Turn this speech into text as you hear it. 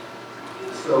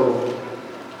So,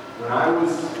 when I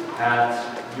was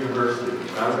at university,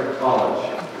 when I was at college,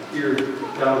 here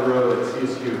down the road at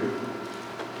CSU,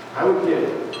 I would get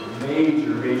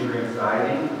major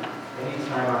anxiety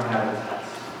anytime I had a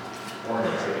test or an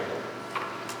exam.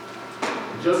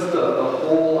 Just the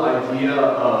whole idea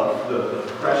of the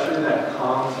pressure that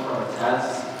comes from a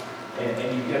test,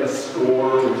 and you get a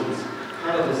score, which is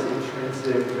kind of this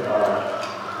intrinsic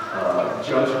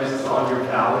judgment on your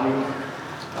value.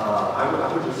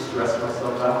 I would just stress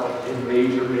myself out in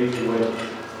major ways.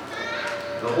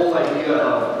 The whole idea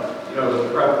of, the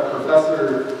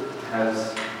professor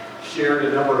has shared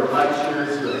a number of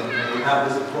lectures, and we have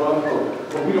this book,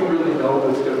 but we don't really know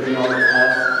what's going to be on the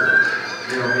test.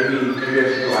 Maybe I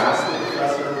should go ask the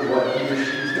professor what he or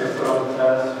she's going to put on the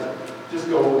test, or just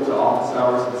go to office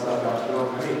hours and stuff after. I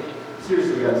mean,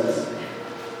 seriously, guys, this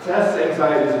test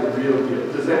anxiety is a real deal.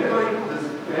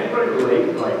 Can anybody relate?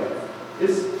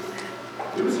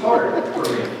 It was hard for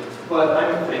me, but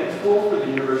I'm thankful for the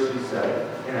university setting,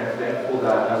 and I'm thankful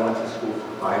that I went to school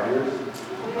for 5 years.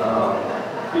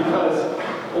 Because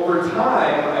over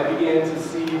time, I began to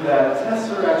see that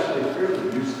tests are actually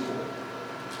fairly useful.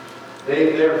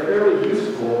 They're fairly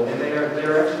useful, and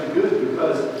they're actually good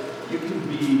because you can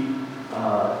be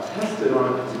tested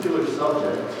on a particular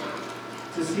subject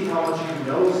to see how much you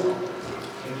know something.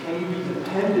 And can you be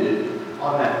dependent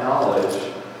on that knowledge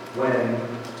when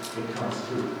it comes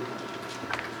through?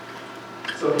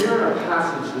 So here in our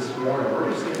passage this morning,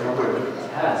 we're just going to look at the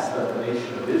test that the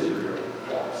nation of Israel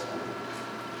walks through.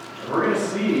 And we're going to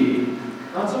see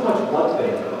not so much what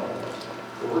they know,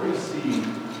 but we're going to see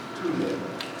who they know.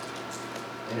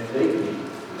 And if they can be.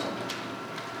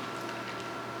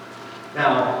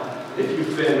 Now, if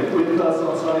you've been with us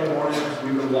on Sunday mornings,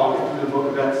 we've been walking through the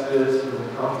book of Exodus, and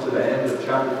we've come to the end of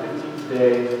chapter 15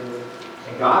 today,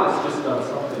 and God has just done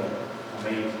something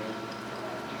amazing.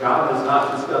 God has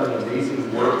not just done the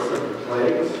amazing works of the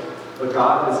plagues, but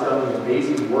God has done the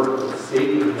amazing work of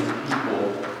saving his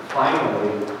people,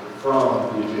 finally,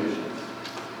 from the Egyptians.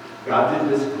 God did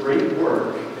this great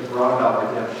work and brought about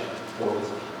redemption for his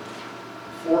people.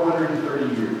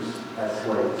 430 years as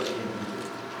slaves in Egypt.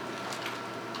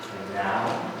 And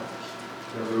now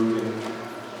they're moving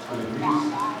to the new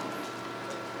sea.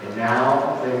 And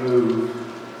now they move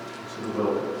to the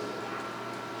wilderness.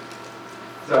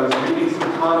 So I was reading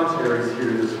some commentaries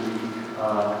here this week.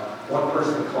 One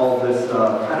person called this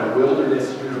kind of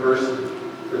wilderness university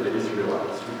for the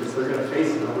Israelites because they're going to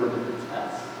face a number of different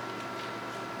tests.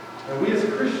 And we as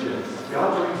Christians,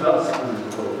 God brings us through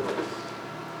the wilderness.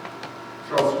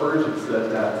 Charles Spurgeon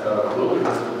said that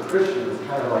wilderness for the Christian is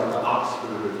kind of like the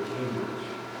Oxford of Cambridge.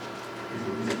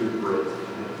 He's a good Brit, if you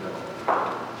didn't know.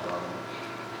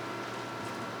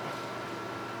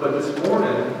 But this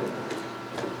morning,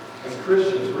 as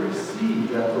Christians, we're going to see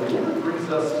that the Lord brings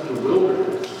us to the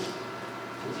wilderness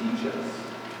to teach us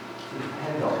to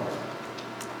depend on Him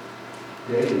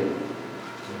day in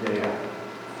and day out.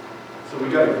 So we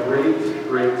got a great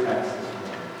text this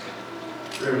morning.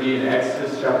 We're going to be in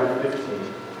Exodus chapter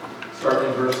 15, starting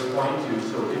in verse 22.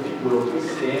 So if you will, please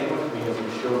stand with me as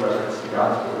we show reverence to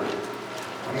God's Word.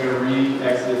 I'm going to read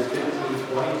Exodus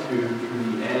 15:22 through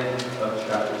the end of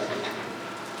chapter 16.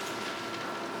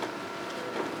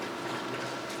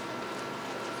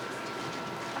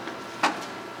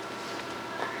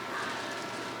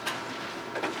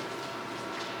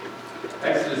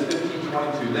 Exodus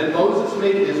 15:22. Then Moses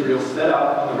made Israel set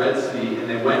out on the Red Sea, and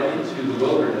they went into the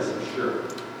wilderness of Shur.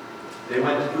 They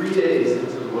went 3 days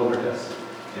into the wilderness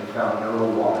and found no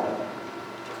water.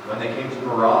 When they came to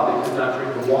Marah, they could not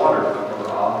drink the water from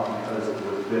Marah because it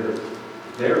was bitter.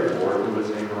 Therefore it was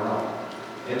named Marah.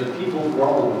 And the people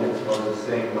grumbled against Moses,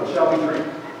 saying, "What shall we drink?"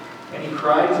 And he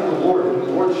cried to the Lord, and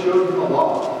the Lord showed him the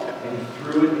law, and he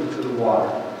threw it into the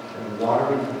water, and the water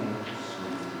became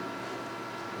sweet.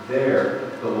 There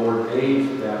the Lord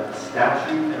made them a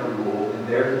statute and a rule, and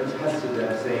there he tested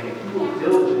them, saying, "If you will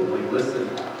diligently listen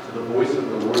to the voice of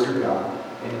the Lord your God,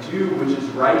 and do which is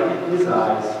right in his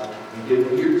eyes, and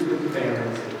give ear to the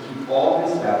commandments, and keep all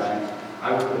his statutes,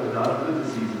 I will put none of the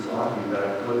diseases on you that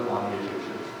I put on the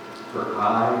Egyptians, for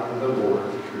I am the Lord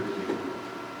your healer."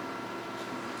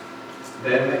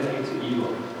 Then they came to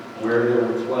Elim, where there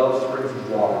were 12 springs of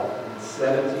water, and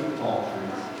 70 palm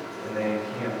trees, and they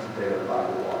encamped there by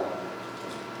the water.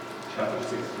 Chapter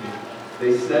 16.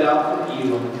 They set out from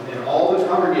Elim, and all the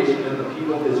congregation and the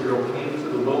people of Israel came to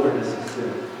the wilderness of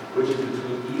Sin, which is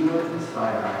between Elim and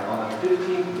Sinai, on the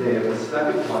 15th day of the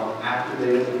second month after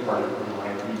they had departed from the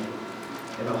land of Egypt.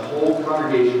 And the whole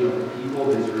congregation of the people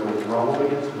of Israel grumbled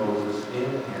against Moses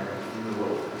and Aaron in the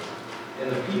wilderness. And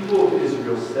the people of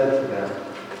Israel said to them,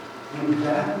 Would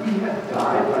that we had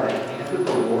died by the hand of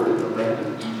the Lord in the land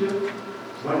of Egypt,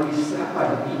 when we sat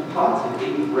by meat pots and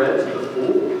ate bread to the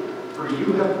full? For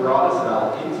you have brought us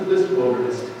out into this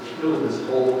wilderness to kill this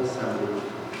whole assembly.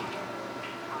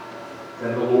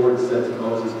 Then the Lord said to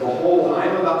Moses, Behold, I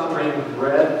am about to rain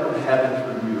bread from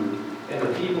heaven for you, and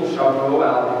the people shall go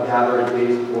out and gather a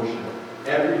day's portion,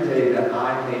 every day that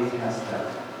I may test them,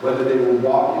 whether they will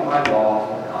walk in my law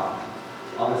or not.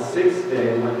 On the sixth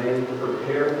day, when they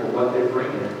prepare for what they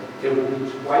bring in, it will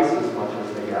be twice as much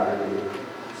as they gather daily.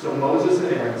 So Moses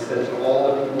and Aaron said to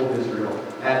all the people of Israel,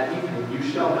 At evening you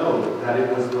shall know that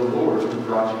it was the Lord who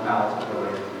brought you out of the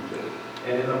land of Egypt.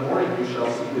 And in the morning you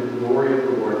shall see the glory of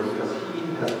the Lord, because he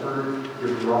has heard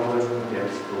your grumbling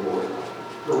against the Lord.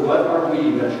 For what are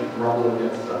we that you grumble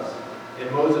against us?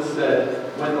 And Moses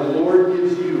said, When the Lord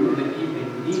gives you in the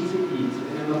evening meat to eat,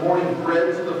 and in the morning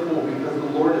bread to the full, because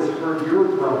the Lord has heard your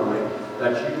grumbling,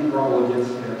 that you grumble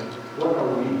against him, what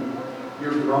are we?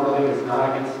 Your grumbling is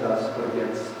not against us, but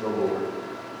against the Lord.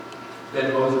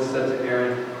 Then Moses said to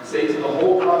Aaron, Say to the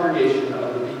whole congregation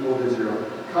of the people of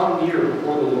Israel, Come near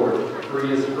before the Lord, for he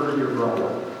has heard your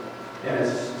grumbling. And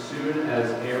as soon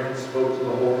as Aaron spoke to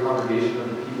the whole congregation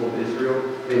of the people of Israel,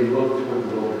 they looked toward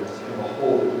the wilderness, and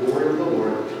behold, the glory of the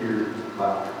Lord appeared in the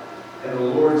cloud. And the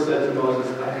Lord said to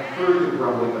Moses, I have heard the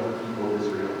grumbling of the people of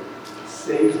Israel.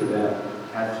 Say to them,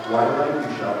 At twilight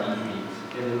you shall eat meat,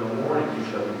 and in the morning you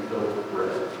shall be filled with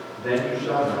bread. Then you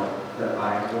shall know that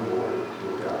I am the Lord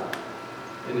your God.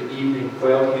 In the evening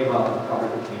quail came up and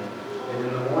covered the camp, and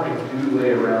in the morning dew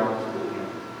lay around the camp.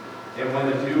 And when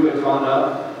the dew had gone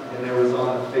up, and there was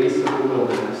on the face of the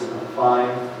wilderness a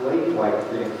fine flake-like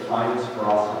thing, fine as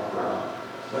frost on the ground.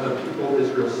 When the people of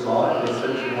Israel saw it, they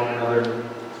said to one another,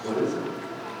 What is it?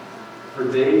 For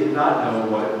they did not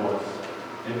know what it was.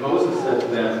 And Moses said to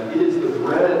them, It is the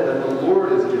bread that the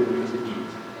Lord has given you to eat.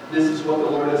 This is what the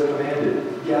Lord has commanded.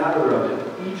 Gather of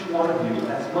it, each one of you,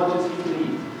 as much as he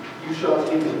can eat. You shall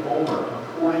take an omer,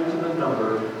 according to the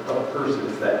number of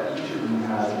persons that each of you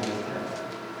has in his tent.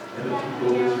 And the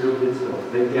people of Israel did so.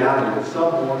 They gathered,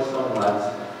 some more, some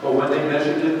less. But when they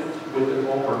measured it with an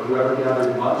omer, whoever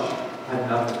gathered much had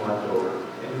nothing left over.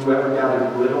 And whoever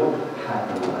gathered little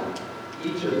had no left.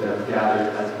 Each of them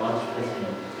gathered as much as he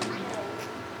could eat.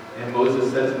 And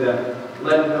Moses said to them,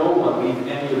 Let no one leave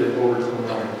any of it over till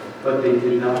morning. But they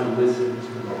did not listen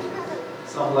to Moses.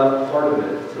 Some left part of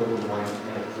it till the morning,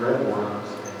 and it bred worms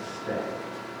and stank.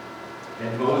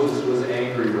 And Moses was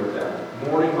angry with them.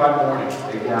 Morning by morning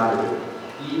they gathered it,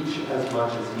 each as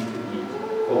much as he could eat.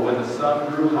 But when the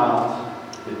sun grew hot,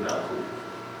 it melted.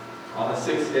 On the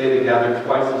sixth day they gathered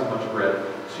twice as much bread,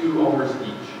 2 omers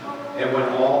each. And when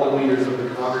all the leaders of the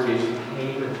congregation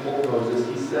came and told Moses,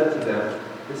 he said to them,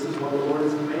 This is what the Lord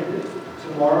has commanded.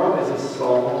 Tomorrow is a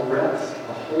solemn rest,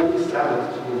 a holy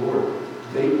Sabbath to the Lord.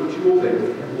 Bake what you will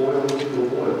bake, and boil what you will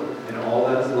boil, and all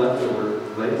that is left over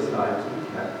lay aside to be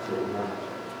kept till the morning.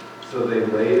 So they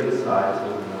laid it aside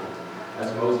till the morning,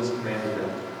 as Moses commanded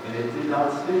them. And it did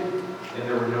not stink, and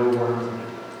there were no worms in it.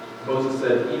 Moses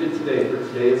said, Eat it today, for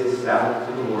today is a Sabbath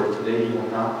to the Lord. Today you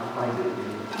will not find it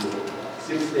in the field.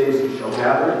 6 days you shall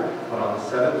gather it, but on the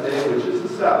seventh day, which is the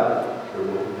Sabbath, there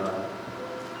will be none.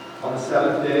 On the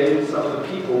seventh day, some of the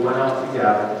people went out to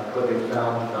gather, but they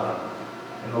found none.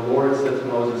 And the Lord said to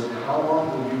Moses, How long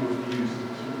will you refuse to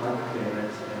keep my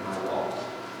commandments and my laws?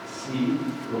 See,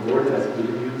 the Lord has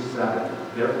given you the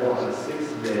Sabbath. Therefore, on the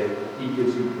sixth day, he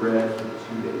gives you bread for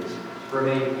 2 days.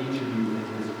 Remain each of you in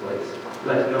his place.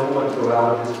 Let no one go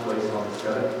out of his place on the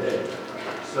seventh day.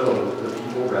 So the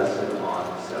people rested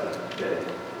on the seventh day.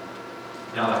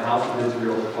 Now the house of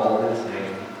Israel called its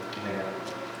name manna.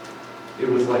 It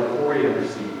was like coriander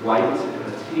seed, white, and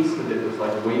the taste of it was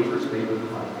like wafers made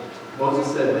with honey.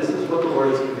 Moses said, This is what the Lord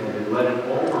has commanded. Let an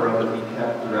omer of it be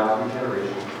kept throughout your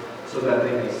generations, so that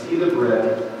they may see the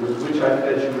bread with which I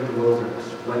fed you in the wilderness,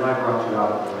 when I brought you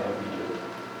out of the land of Egypt.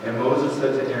 And Moses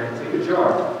said to Aaron, Take a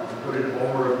jar and put an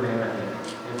omer of manna in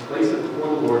it, and place it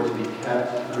before the Lord to be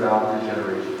kept throughout your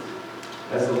generations.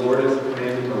 As the Lord has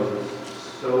commanded Moses,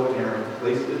 so Aaron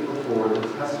placed it before the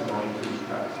testimony to be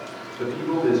kept. The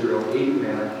people of Israel ate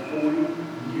manna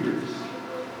 40 years,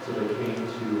 till they came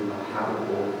to a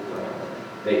habitable land.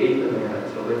 They ate the manna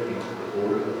until they came to the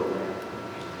border of the land.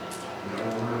 And the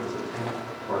omer was a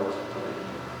 10th part of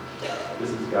it. This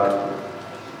is God's word.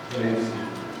 You may be seated.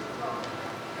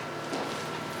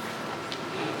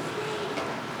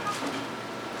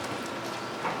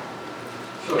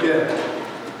 So again,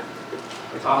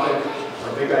 our topic,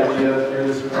 our big idea here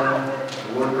this morning,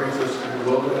 the Lord brings us to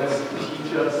the wilderness to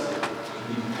teach us to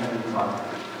be dependent on Him.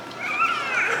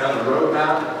 Now the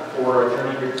roadmap for our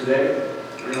journey here today,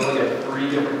 We're going to look at 3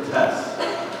 different tests.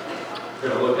 We're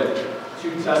going to look at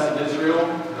 2 tests of Israel,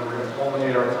 and then we're going to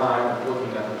culminate our time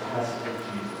looking at the test of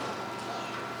Jesus.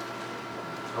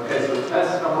 Okay, so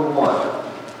test number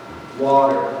 1,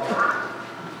 water.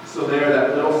 So there,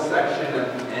 that little section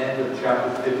at the end of chapter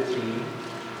 15,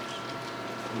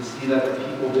 you see that the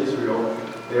people of Israel,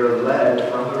 they are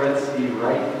led from the Red Sea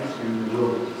right into the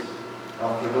wilderness. Now,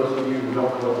 for those of you who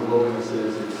don't know what the wilderness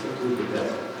is, it's simply the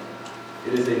desert.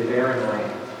 It is a barren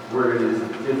land where it is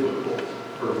difficult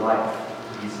for life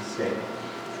to be sustained.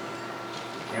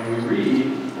 And we read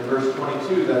in verse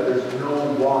 22 that there's no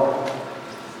water.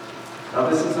 Now,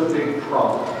 this is a big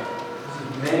problem. This is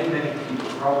many, many people,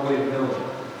 probably 1 million,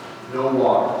 no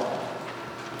water.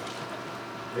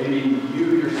 Maybe you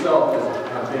yourself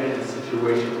have been in a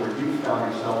situation where you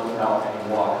found yourself without any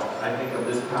water. I think of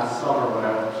this past summer when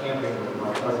I went camping with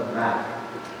my cousin Matt.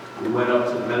 We went up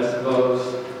to the Medicine Bows.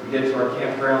 We get to our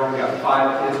campground. We got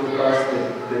 5 kids with us.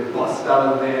 They bust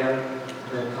out of the van.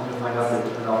 And then come to find out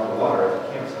they turned off the water at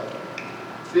the campsite.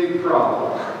 Big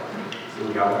problem. So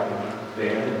we got back in the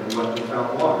van and we went and found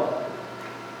water.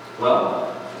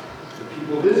 Well, the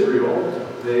people of Israel,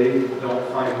 they don't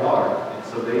find water.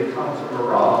 So they come to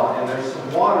Marah, and there's some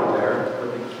water there, but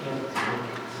they can't drink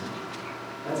it.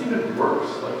 That's even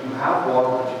worse. Like, you have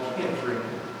water, but you can't drink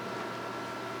it.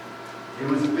 It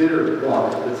was bitter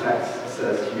water, the text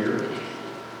says here.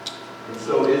 And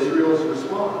so Israel's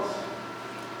response,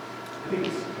 I think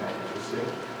it's kind of interesting.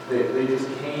 They just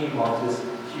came on this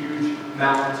huge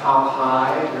mountaintop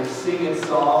high. They're singing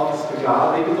songs to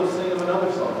God. Maybe they'll sing them another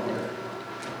song here.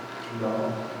 No.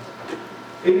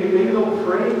 Maybe they'll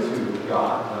pray to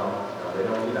God. No, they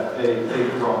don't do that. They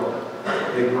grumble.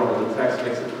 They grumble. The text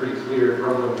makes it pretty clear.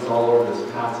 Grumbling is all over this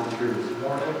passage here this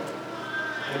morning.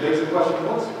 And it begs the question,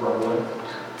 what's grumbling?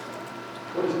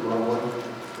 What is grumbling?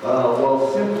 Well,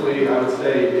 simply, I would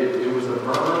say it was a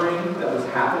murmuring that was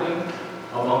happening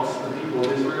amongst the people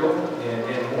of Israel,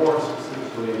 and more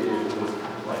specifically, it was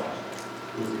complaining.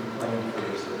 It was complaining for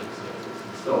their circumstances.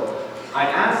 And so, I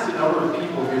asked a number of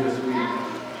people here this week,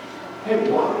 hey,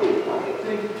 why do you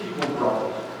think people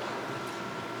grumble?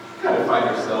 Kind of find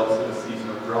ourselves in a season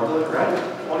of grumbling, right?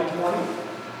 2020.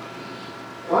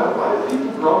 Why do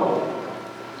people grumble?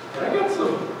 And I got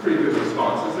some pretty good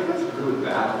responses. I got some really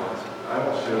bad ones. I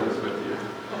won't share this with you.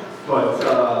 But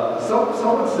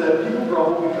someone said people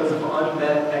grumble because of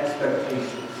unmet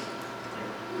expectations.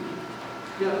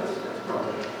 Yeah, that's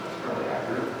probably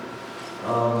accurate.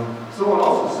 Someone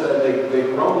also said they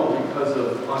grumble because of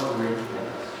ungratefulness.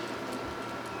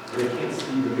 They can't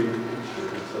see the bigger picture,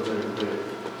 so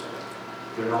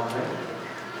they're not thankful.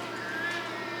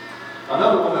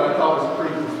 Another one that I thought was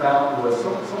pretty profound was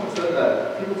someone said that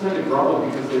people tend to grumble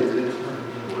because they turn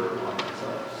inward on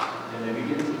themselves, and they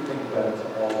begin to think that it's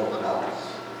all about us.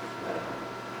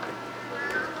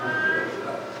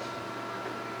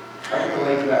 I can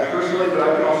relate to that personally, but I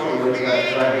can also relate to that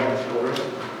because I have young children.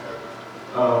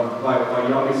 My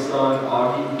youngest son,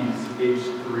 Augie, he's age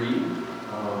 3.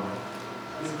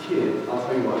 This kid, I'll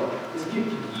tell you what, this kid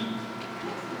can eat.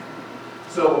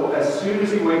 So as soon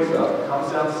as he wakes up,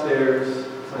 comes downstairs,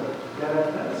 it's like, yeah,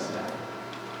 that's a snack.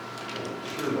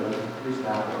 Sure, buddy, here's an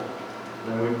apple.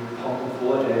 Then we pump him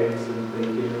full of eggs and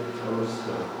bacon and toast.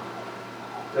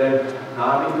 Then,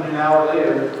 not even an hour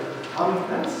later, I'll eat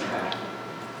that snack.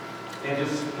 And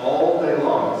just all day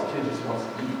long, this kid just wants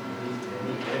to eat and eat and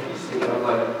eat. And if you see it, I'm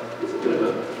like, he's a bit of a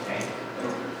tank.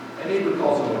 My neighbor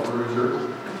calls him a bruiser.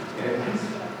 And he's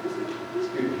a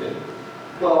good kid.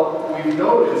 Well, we've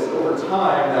noticed over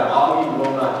time that Augie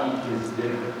will not eat his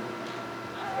dinner.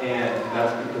 And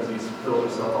that's because he's filled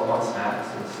himself up on snacks.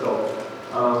 And so,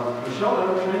 Michelle and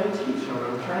I were trying to teach him, and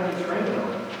we're trying to train him.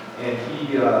 And he,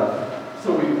 so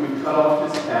we cut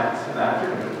off his snacks in the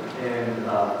afternoon. And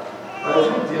by the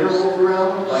time dinner rolls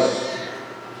around, like,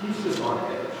 he's just on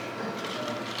edge.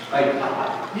 Like,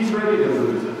 he's ready to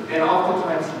lose it. And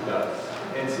oftentimes he does.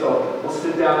 And so we'll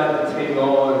sit down at the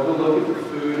table and we'll look at the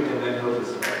food and then he'll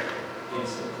just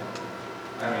instant.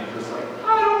 I mean, just like, I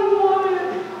don't want it.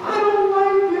 I don't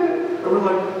like it. And we're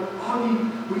like, Augie,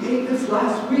 we ate this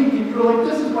last week and you're like,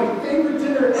 this is my favorite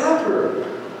dinner ever.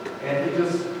 And he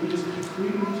just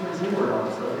completely turns inward on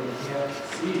himself. And you can't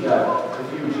see that if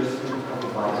you just do a couple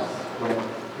bites, like,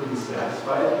 he'll be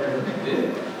satisfied here in a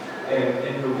minute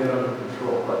and he'll get under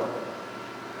control. But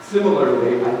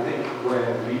similarly, I think when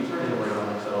we turn inward on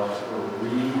ourselves, or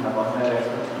we have unmet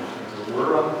expectations, or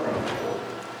we're unthankful,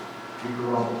 we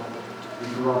grumble.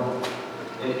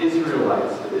 And the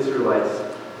Israelites,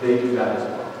 they do that as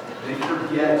well. They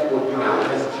forget what God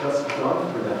has just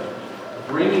done for them,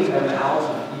 bringing them out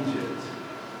of Egypt.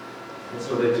 And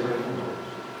so they turn inward.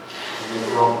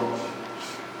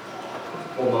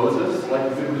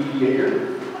 good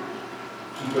mediator.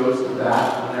 He goes to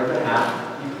bat on their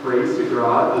behalf. He prays to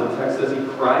God. The text says he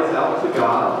cries out to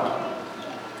God.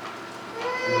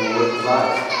 And the Lord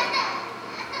provides.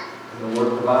 And the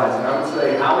Lord provides. And I would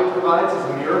say how he provides is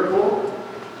a miracle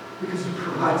because he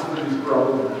provides for these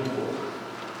broken people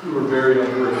who are very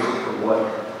ungrateful for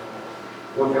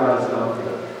what God has done for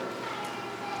them.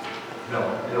 No,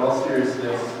 in all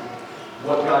seriousness,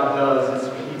 what God does is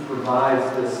he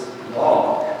provides this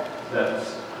law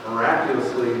that's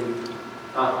miraculously,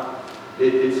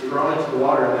 it's thrown into the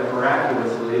water and then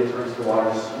miraculously it turns the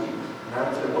water sweet. And I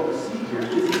would say what we see here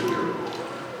is a miracle.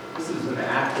 This is an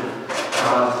act of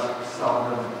God's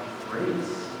sovereign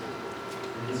grace.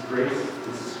 And his grace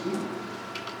is sweet.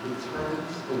 It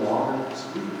turns the water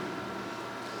sweet.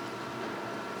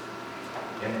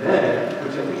 And then,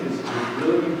 which I think is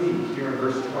really unique here in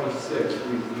verse 26,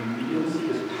 we begin to see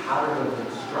this pattern of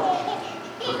instruction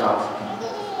for God's people.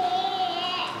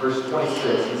 Verse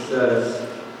 26, he says,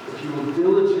 if you will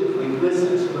diligently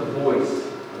listen to the voice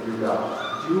of your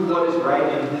God, do what is right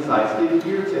in his eyes, give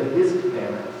ear to his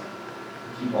commandments,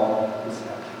 and keep all his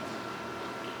statutes,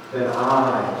 then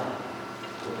I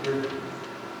will care for you.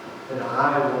 Then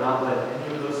I will not let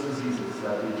any of those diseases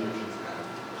that the Egyptians had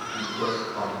be put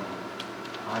on you.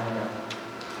 I am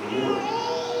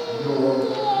the Lord,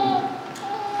 your King.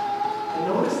 And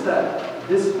notice that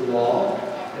this law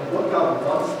and what God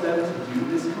wants them to do,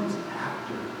 this comes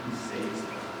after he saves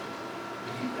them.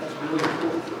 That's really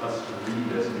important for us to read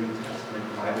as New Testament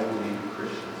Bible-believing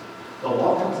Christians. The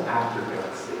law comes after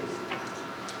God saves them.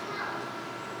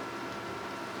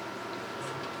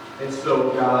 And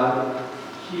so God,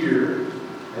 here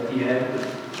at the end of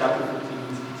chapter 15,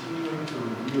 he's continuing to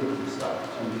reveal himself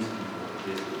to these people.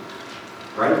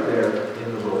 Right there in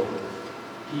the wilderness.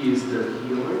 He is their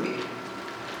healer,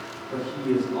 but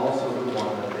he is also the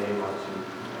one that they are to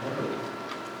remember.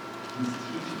 He's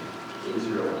teaching the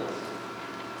Israelites.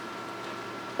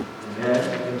 And then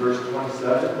in verse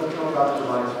 27, look how God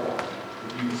provides for them.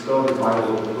 If you still have the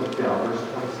Bible open, look down, verse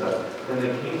 27. Then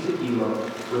they came to Elim,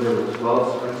 where there were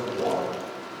 12 springs of water,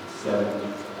 and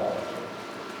 70 palm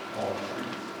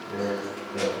trees. There,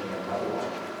 looking at that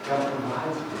water. God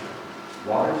provides for them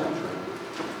water to drink.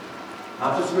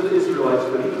 Not just for the Israelites,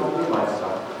 but even all their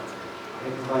livestock. And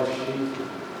he provides shade for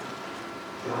them.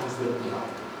 God is their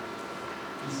provider.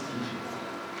 He's teaching them.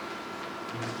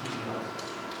 He's teaching us.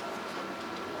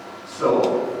 So,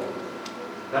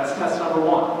 that's test number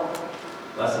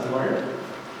 1. Lesson learned.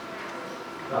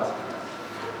 God's promise.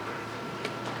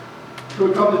 So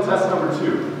we come to test number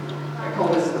 2. I call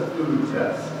this the food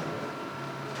test.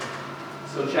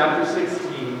 So chapter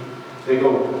 16, they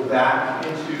go back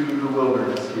into the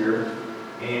wilderness here.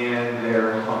 And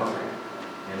they're hungry.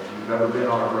 And if you've ever been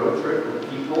on a road trip with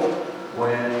people,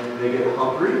 when they get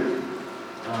hungry,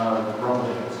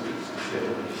 grumbling ensues, to say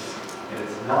the least. And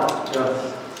it's not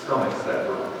just stomachs that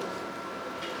grumble.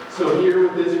 So here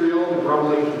with Israel, the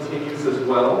grumbling continues as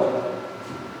well.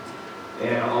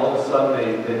 And all of a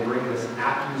sudden, they bring this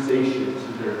accusation to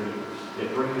their leaders. They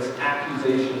bring this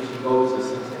accusation to Moses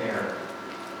and to Aaron.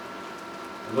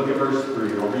 And look at verse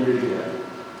 3. I'll read it again.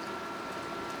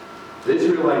 The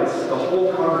Israelites, the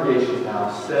whole congregation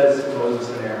now, says to Moses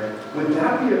and Aaron, would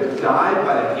that we have died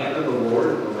by the hand of the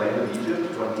Lord in the land of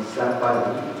Egypt when we sat by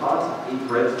the meat pots and ate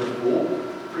bread to the full?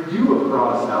 For you have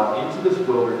brought us out into this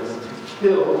wilderness to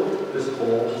kill this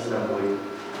whole assembly.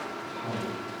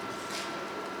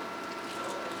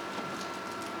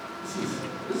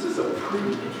 This is a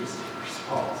pretty interesting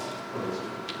response from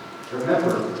Israel.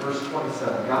 Remember, verse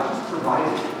 27, God just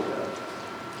provided for them.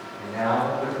 And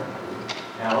now they're hungry.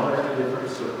 Now they're in a different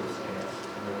circumstance,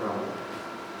 and they're grumbling.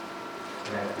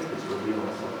 And I think it's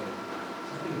revealing something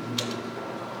new is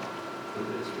going on with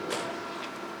the Israelites.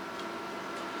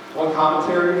 One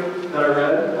commentary that I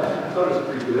read, I thought it was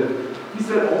pretty good. He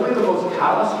said, only the most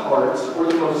callous hearts or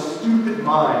the most stupid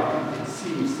mind can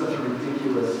conceive such a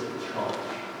ridiculous charge.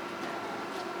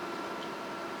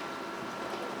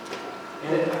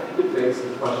 And I think it begs the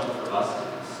question for us to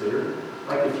consider.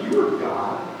 Like, if you were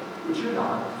God, which you're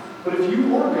not, but if you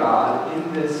were God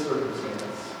in this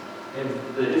circumstance, and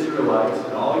the Israelites,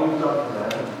 and all you've done for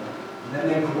them, and then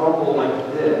they grumble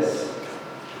like this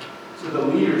to the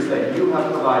leaders that you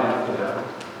have provided for them,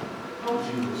 how would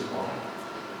you respond?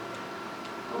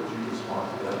 How would you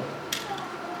respond to them?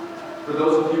 For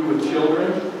those of you with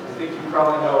children, I think you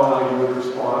probably know how you would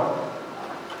respond.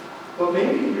 But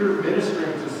maybe you're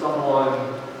ministering to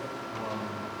someone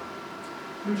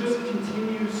who just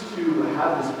continues to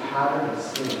have this pattern of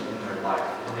sin in their life,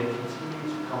 and they continue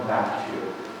to come back to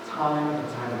it time and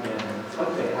time again, and it's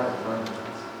like they haven't learned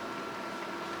this.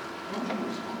 How would you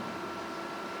respond?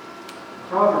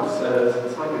 Proverbs says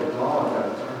it's like a dog that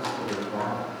returns to their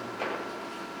vomit.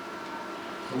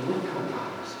 And look how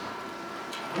God responds.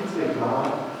 Wednesday,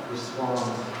 God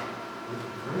responds with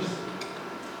mercy.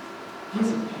 He's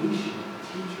a patient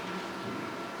teacher.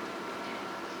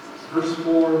 Verse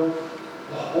 4,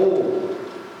 behold,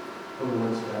 the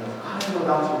Lord says, I am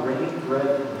about to rain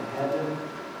bread from heaven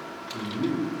to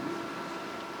you.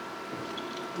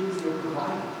 He is the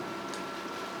provider.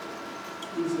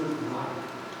 He is the provider.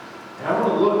 And I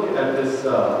want to look at this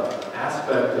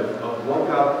aspect of what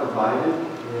God provided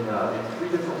in three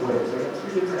different ways. I got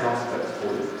three different aspects for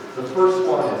you. The first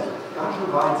one is God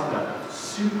provides in a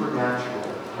supernatural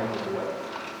type of way.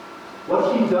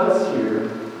 What he does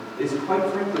here is, quite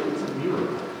frankly, it's a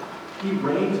miracle. He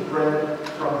rains bread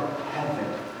from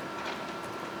heaven.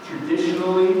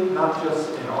 Traditionally, not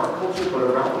just in our culture, but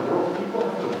around the world, people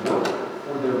have to work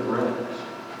for their bread.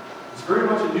 It's very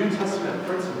much a New Testament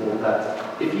principle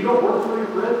that if you don't work for your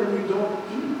bread, then you don't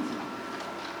eat.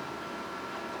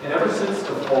 And ever since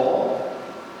the fall,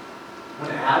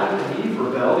 when Adam and Eve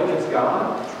rebelled against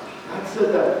God, God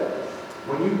said that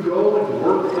when you go and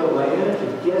work the land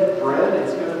and get bread,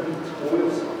 it's going to be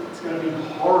toilsome. It's going to be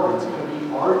hard. It's going to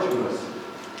be arduous.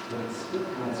 But it's still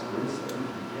God's grace that we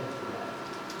can get bread.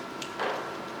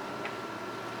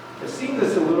 I've seen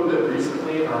this a little bit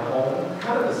recently in our home.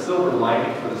 Kind of the silver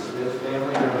lining for the Smith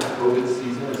family during the COVID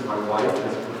season is my wife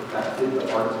has perfected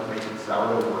the art of making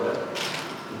sourdough bread.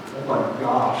 Oh my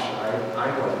gosh,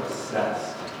 I'm like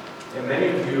obsessed. And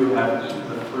many of you have eaten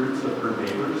the fruits of her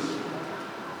labors.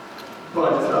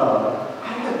 But I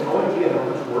had no idea how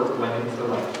much work went into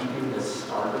like keeping this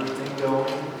starter thing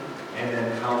going, and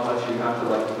then how much you have to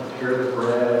like prepare the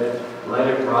bread, and let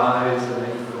it rise, and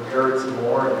then you prepare it some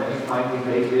more, and then you finally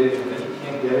bake it, and then you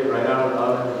can't get it right out of the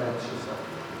oven, and it's just like,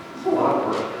 it's a lot of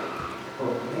work.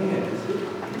 But man, is it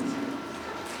amazing.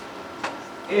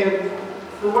 And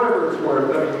for whatever it's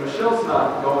worth, I mean, Michelle's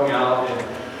not going out and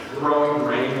throwing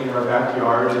grain in our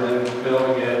backyard and then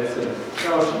filling it. And,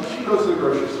 she goes to the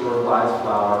grocery store, buys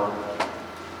flour.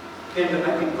 And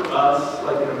I think for us,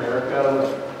 like in America,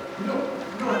 we don't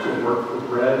have to work for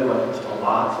bread like a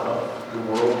lot of the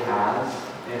world has,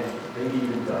 and maybe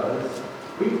even does.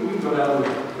 We can go down to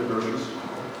the grocery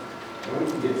store, and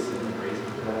we can get cinnamon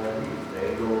raisin bread, we can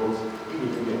get bagels, we can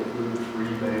even get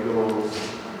gluten-free bagels.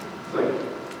 It's like,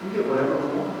 we get whatever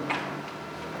we want.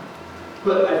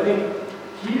 But I think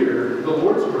here, the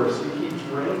Lord's mercy, He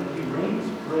rains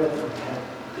bread from heaven.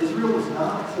 Israel was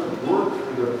not to work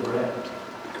for their bread.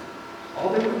 All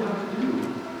they would have to do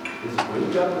is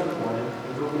wake up in the morning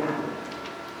and go gather.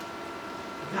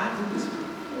 God did this for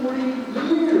 40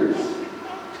 years.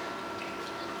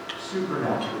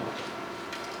 Supernatural.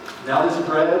 Now this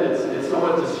bread, it's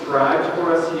somewhat described for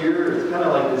us here. It's kind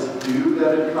of like this dew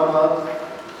that had come up.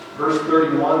 Verse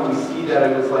 31, we see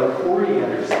that it was like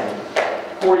coriander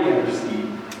seed,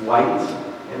 white,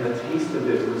 and the taste of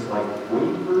it was like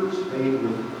wafers made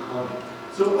with honey.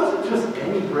 So it wasn't just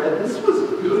any bread, this was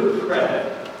good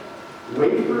bread.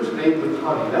 Wafers made with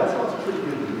honey. That sounds pretty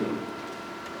good to me.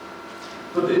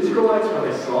 But the Israelites, when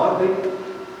they saw it,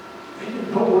 they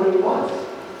didn't know what it was.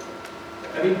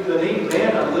 I mean, the name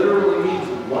manna literally means,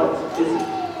 what is it?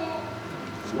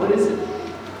 What is it?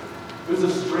 It was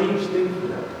a strange thing for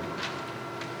them.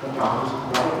 But God was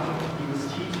quiet. He was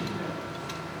teaching them.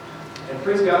 And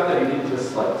praise God that He didn't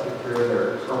just take care of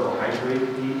their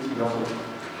carbohydrate needs. He also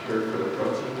cared for the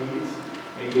protein needs.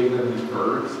 And He gave them these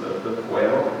birds, the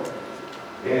quail.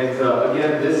 And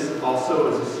again, this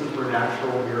also is a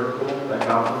supernatural miracle that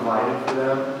God provided for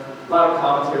them. A lot of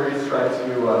commentaries try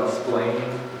to explain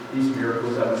these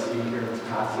miracles that we see here in this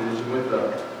passage. And with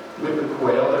the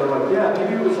quail, they were like, yeah,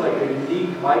 maybe it was like a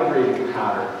unique migrating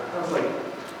pattern. And I was like,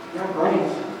 yeah,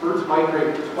 right. Birds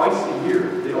migrate twice a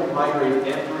year. They don't migrate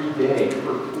every day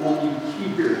for 40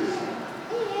 years.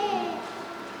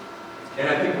 And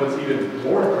I think what's even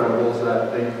more incredible is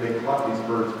that they caught these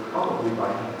birds probably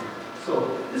by hand.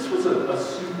 So this was a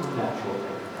supernatural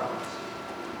thing for God.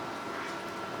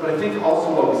 But I think also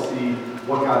what we see,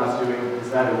 what God is doing, is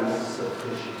that it was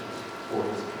sufficient for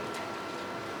His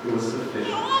people. It was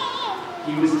sufficient.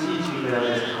 He was teaching them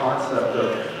this concept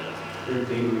of their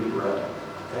daily bread,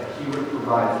 that He would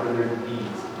provide for their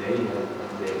needs day in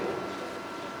and day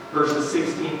out. Verses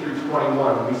 16 through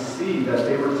 21, we see that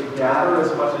they were to gather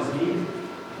as much as needed.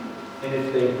 And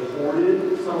if they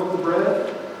hoarded some of the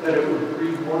bread, that it would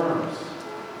breed worms.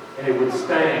 And it would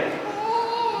stank.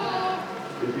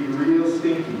 It would be real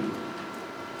stinky.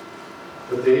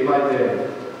 But day by day,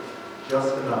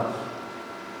 just enough.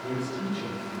 He was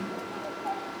teaching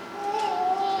people.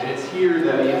 And it's here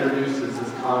that He introduces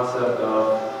this concept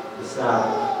of the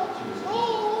Sabbath to His people.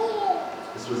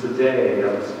 This was a day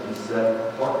that was to be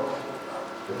set apart,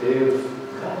 the day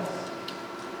of rest.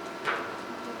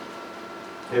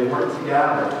 They weren't to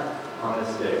gather on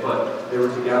this day, but they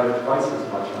were to gather twice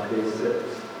as much on day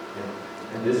 6.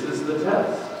 And this is the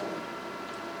test.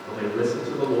 Will they listen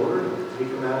to the Lord and take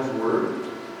him at his word?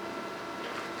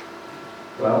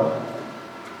 Well,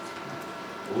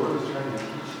 the Lord was trying to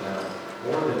teach them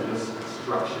more than just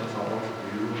instructions on what to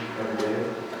do every day.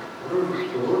 The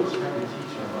Lord was trying to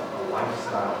teach them a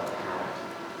lifestyle pattern.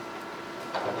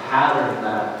 A pattern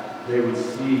that they would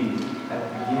see at the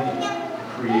beginning of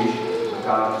creation, when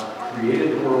God created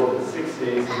the world in 6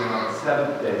 days and then on the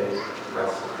 7th day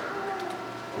rested.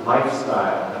 A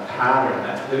lifestyle and a pattern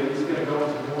that he's going to go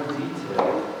into more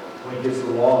detail when he gives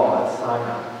the law at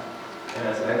Sinai and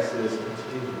as Exodus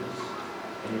continues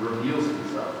and he reveals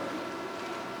himself.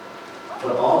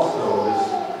 But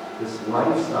also this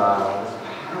lifestyle, this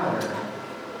pattern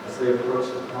as they approach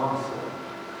the promised land.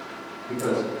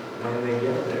 Because when they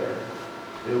get there,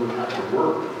 they would have to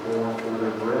work more for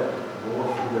their bread, more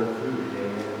for their food day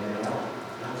in and day out.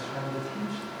 God's trying to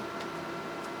teach them.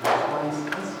 That's why he's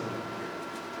testing them.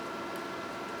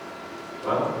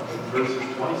 Well, in verses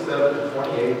 27 to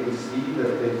 28, we see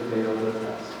that they failed the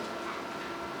test.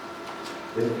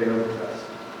 They failed the test.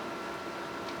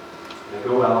 They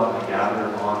go out and they gather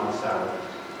on the Sabbath.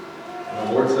 And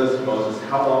the Lord says to Moses,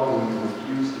 how long will you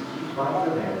refuse to keep my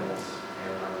commandments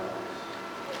and my laws?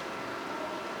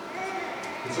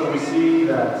 And so we see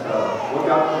that what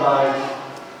God provides,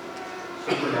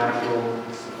 supernatural,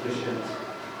 sufficient,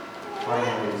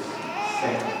 finally is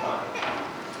sanctified.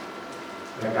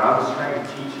 That God was trying to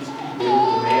teach his people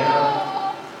the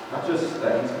manna, not just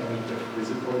that he's going to meet their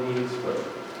physical needs, but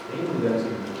mainly that he's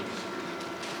going to meet their spiritual.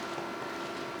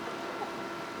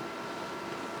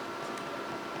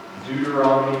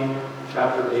 Deuteronomy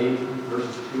chapter 8,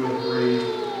 verses 2 and 3.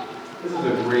 This is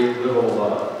a great little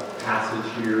passage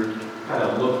here, kind of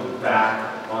looking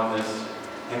back on this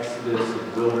Exodus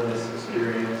and wilderness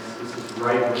experience. This is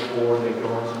right before they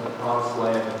go into the promised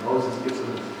land, and Moses gives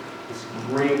them this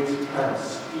great kind of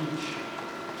speech.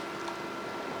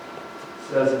 It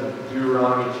says in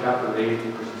Deuteronomy chapter 8,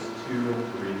 verses 2 and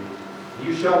 3,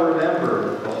 you shall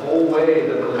remember the whole way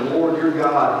that the Lord your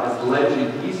God has led you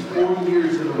these 40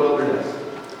 years in the wilderness,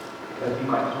 that he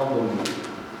might humble you,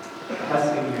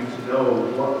 testing you to know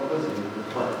what was in your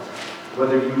heart,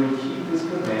 whether you would keep his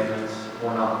commandments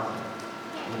or not.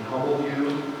 And he humbled you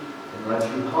and let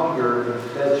you hunger and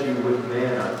fed you with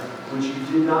manna, which you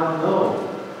did not know,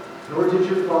 nor did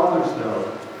your fathers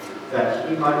know, that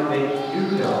he might make you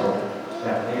know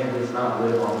that man does not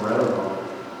live on bread alone,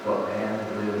 but man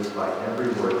lives by every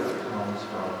word that comes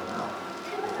from the mouth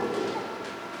of the Lord.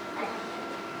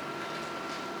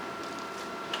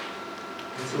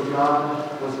 And so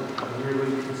God wasn't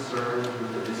merely concerned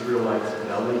with the Israelites'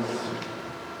 bellies.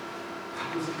 God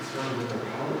was concerned with their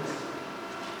hearts.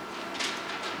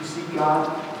 You see, God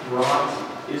brought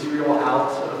Israel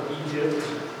out of Egypt,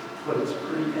 but it's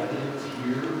pretty evident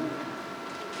here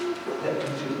that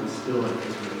Egypt was still in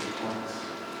Israel's hearts.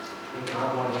 And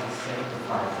God wanted to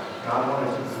sanctify them. God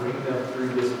wanted to bring them through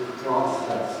this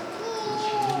process to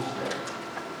change them.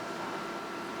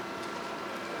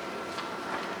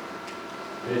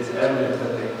 And it's evident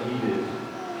that they needed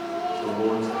the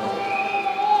Lord's help.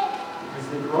 Because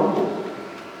they grumbled.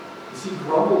 You see,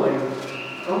 grumbling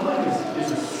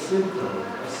is a symptom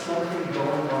of something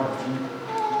going on deep.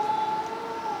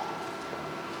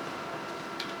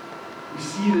 We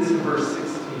see this in verse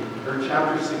 16, or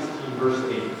chapter 16, verse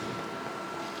 8.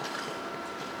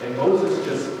 And Moses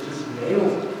just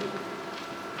nails it.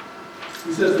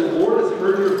 He says, the Lord has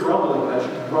heard your grumbling, that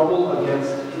you grumble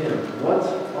against him. What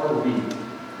are we?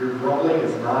 Your grumbling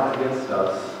is not against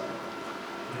us,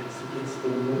 but it's against the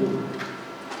Lord.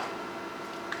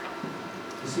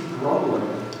 You see,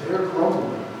 their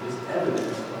grumbling is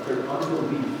evidence of their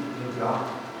unbelief in God,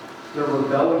 their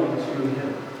rebellion to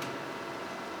him.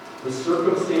 The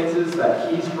circumstances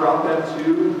that he's brought them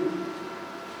to,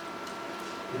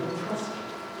 they don't trust him.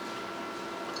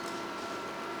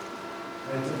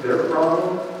 And it's their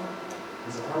problem,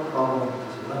 it's our problem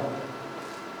as well.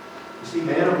 You see,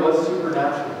 manna was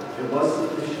supernatural. It was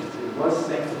sufficient. It was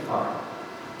sanctifying.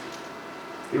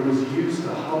 It was used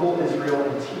to humble Israel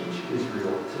and teach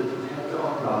Israel to depend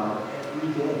on God every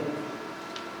day.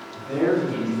 Their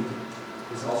need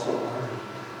is also our need.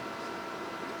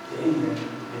 Day in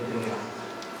and day out.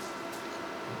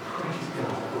 And praise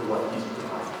God for what he's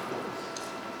provided for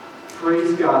us.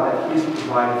 Praise God that he's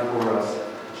provided for us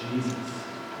Jesus.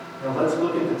 Now let's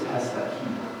look at the test that he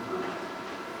went through.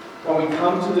 When we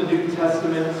come to the New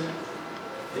Testament,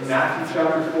 In Matthew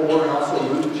chapter 4 and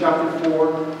also Luke chapter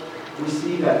 4, we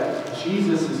see that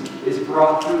Jesus is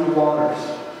brought through the waters,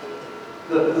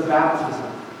 the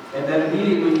baptism, and then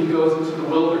immediately he goes into the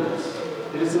wilderness.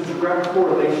 It is a direct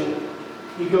correlation.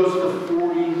 He goes for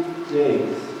 40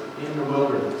 days in the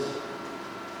wilderness,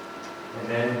 and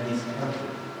then he's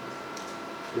tempted.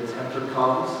 The tempter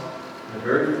comes, in the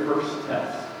very first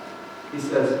test. He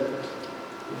says,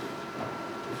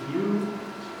 if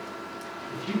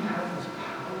you have this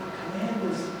power, command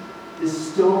this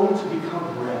stone to become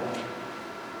bread.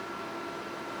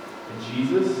 And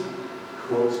Jesus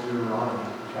quotes Deuteronomy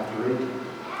chapter 8.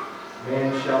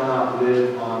 Man shall not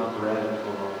live on bread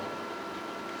alone.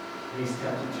 And he's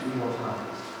tempted 2 more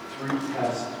times. 3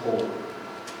 tests total.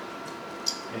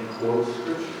 And he quotes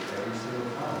Scripture every single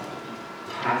time,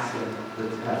 passing the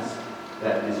test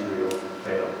that Israel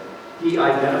failed. He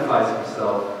identifies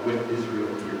himself with Israel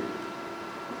here.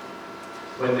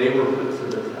 When they were put to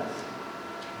the test,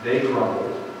 they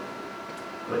grumbled.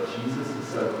 But Jesus,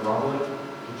 instead of grumbling,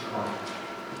 he triumphed.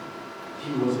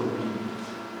 He was obedient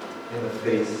in the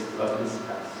face of his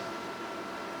test.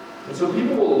 And so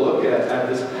people will look at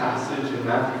this passage in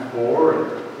Matthew 4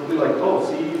 and they'll be like, oh,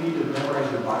 see, you need to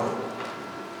memorize your Bible.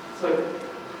 It's like,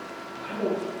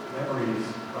 Bible memory is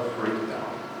a breakdown.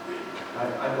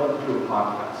 I'd love to do a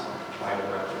podcast on Bible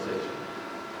memorization.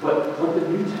 But what the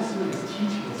New Testament is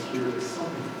teaching us here is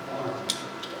something far deeper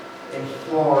and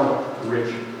far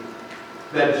richer.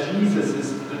 That Jesus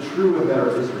is the true and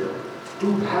better Israel,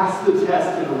 who passed the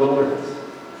test in the wilderness.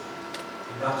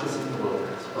 And not just in the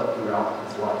wilderness, but throughout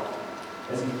his life,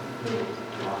 as he fulfilled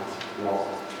God's law.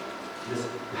 This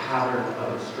pattern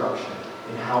of instruction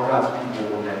in how God's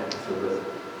people were meant to live.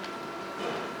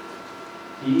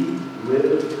 He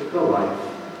lived the life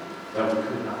that we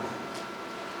could not.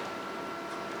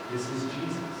 This is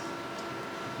Jesus.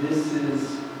 This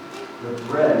is the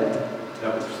bread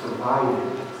that was provided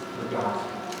for God's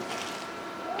people.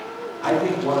 I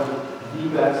think one of the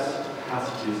best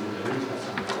passages in the New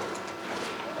Testament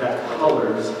that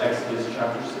colors Exodus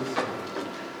chapter 16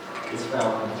 is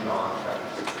found in John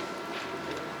chapter 6.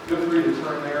 Feel free to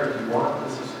turn there if you want.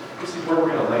 This is where we're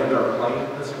going to land our plane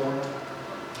this morning.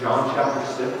 John chapter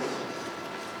 6.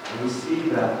 And we see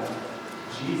that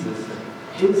Jesus and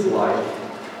his life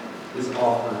is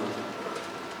offered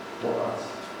for us.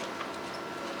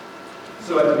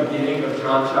 So at the beginning of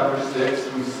John chapter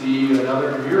 6, we see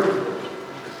another miracle.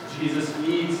 Jesus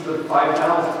feeds the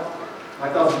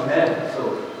 5,000 men,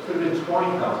 so it could have been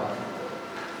 20,000.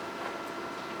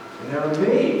 And they're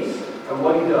amazed at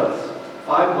what he does.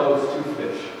 5 loaves, 2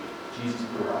 fish. Jesus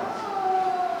provides.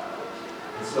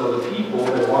 And so the people,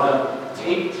 they want to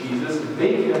take Jesus and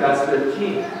make him as their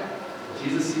king.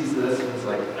 Jesus sees this and he's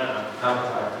like, not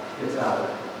tired. Gets out of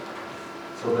it.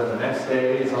 So then the next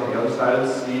day, he's on the other side of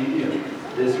the sea, and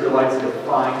the Israelites, they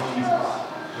find Jesus.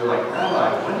 They're like, Rabbi,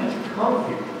 when did you come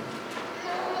here?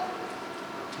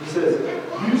 He says,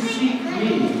 you seek me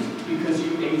because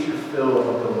you ate your fill of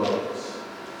the loaves.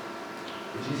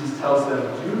 And Jesus tells them,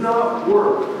 do not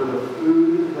work for the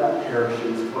food that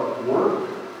perishes, but work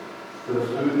for the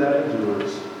food that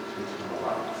endures to eternal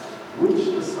life, which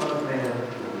the Son of Man will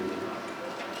give you.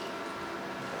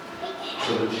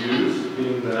 So the Jews,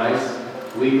 being the nice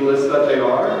legalists that they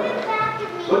are,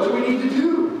 what do we need to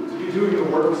do to be doing the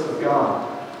works of God?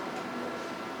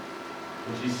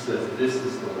 And Jesus says, this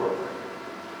is the work.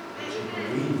 That you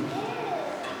believe.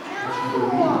 That you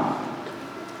believe.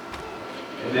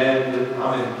 And then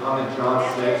I'm in John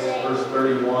 6, verse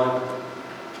 31.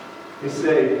 They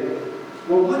say,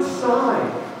 well, what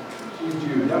sign do you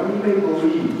do that we may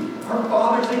believe? Our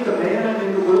fathers ate the manna in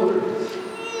the wilderness,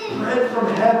 bread from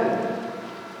heaven.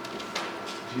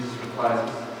 Jesus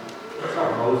replies, that's not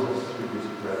Moses who gives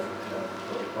you bread from heaven,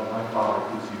 but my Father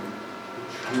gives you the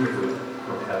true bread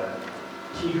from heaven.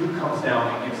 He who comes down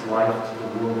and gives life to the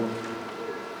world.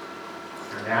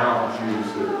 For now, Jews,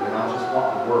 they're not just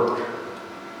wanting to work.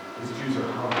 These Jews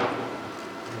are hungry.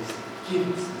 And they say, give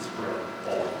us this bread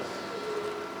always.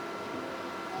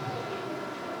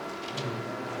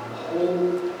 The whole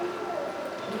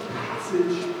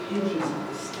passage hinges on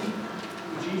this statement.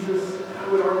 Jesus, I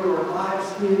would argue our lives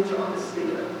hinge on this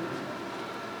statement.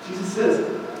 Jesus says,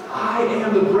 I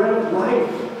am the bread of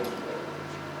life.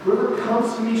 Whoever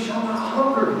comes to me shall not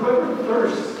hunger. Whoever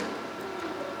thirsts,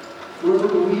 whoever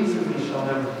believes in me shall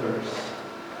never thirst.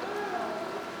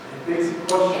 And it begs the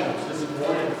question this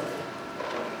morning,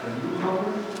 are you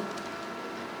hungry?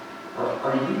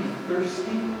 Are you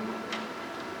thirsty?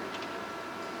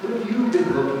 What have you been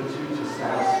looking to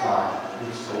satisfy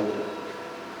your soul?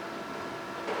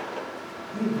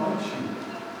 I invite you,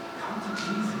 come to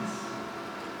Jesus.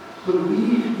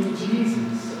 Believe in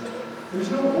Jesus. There's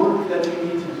no work that you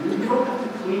need to do. You don't have to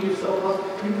clean yourself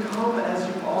up. You come as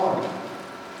you are.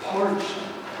 Parched,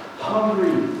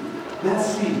 hungry,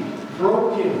 messy,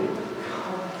 broken.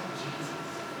 Come to Jesus.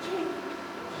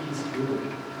 He's good.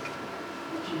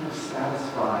 He will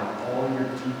satisfy all your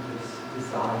deepest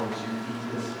desires, your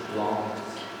deepest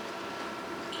longings.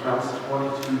 When I was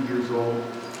 22 years old,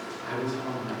 I was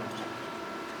hungry.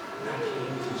 And I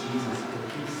came to Jesus and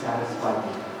He satisfied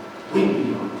me way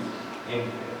beyond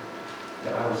anything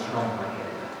that I was trying my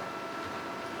hand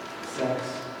at. Sex,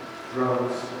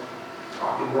 drugs,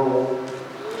 rock and roll.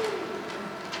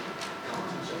 Come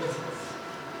to Jesus.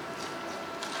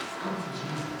 Come to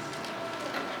Jesus.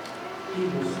 He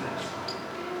will satisfy you.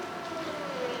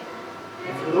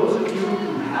 And for those of you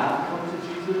who have come to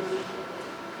Jesus,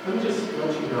 let me just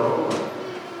let you know,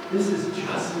 this is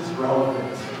just as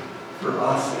relevant for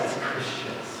us as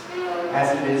Christians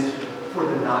as it is for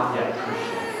the not yet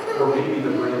Christian, or maybe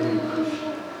the brand new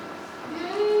Christian.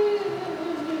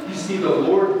 You see, the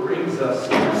Lord brings us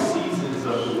through seasons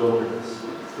of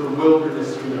the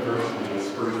Wilderness University, as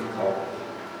Spurgeon called it,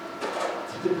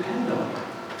 to depend on Him.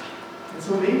 And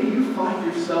so maybe you find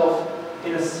yourself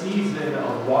in a season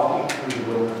of walking through the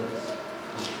wilderness,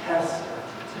 test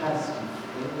after test.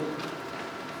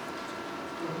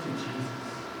 Look to Jesus.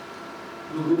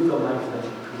 You live the life that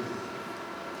you could.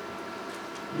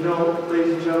 You know,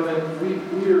 ladies and gentlemen,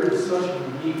 we are in such a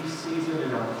unique season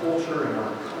in our culture, in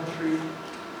our country.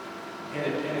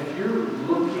 And if you're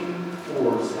looking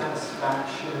for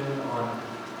satisfaction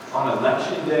on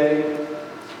election day,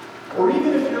 or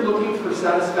even if you're looking for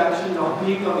satisfaction on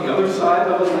being on the other side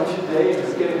of election day and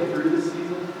just getting through the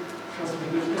season, trust me,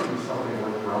 there's going to be something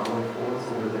worth grumbling for us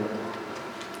over there.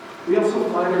 We also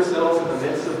find ourselves in the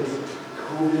midst of this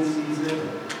COVID season.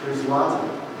 There's lots of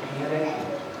panic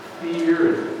and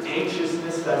fear and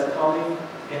anxiousness that's coming.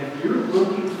 And if you're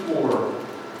looking for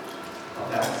a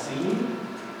vaccine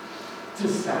to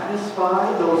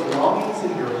satisfy those longings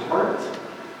in your heart,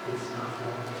 it's not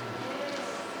going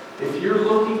to. If you're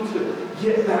looking to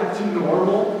get back to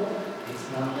normal,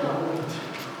 it's not going to.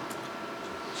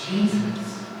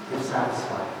 Jesus will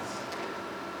satisfy us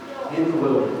in the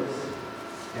wilderness.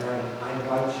 And I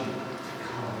invite you to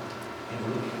come and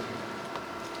look at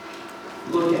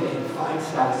Him. Look at Him, find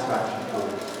satisfaction for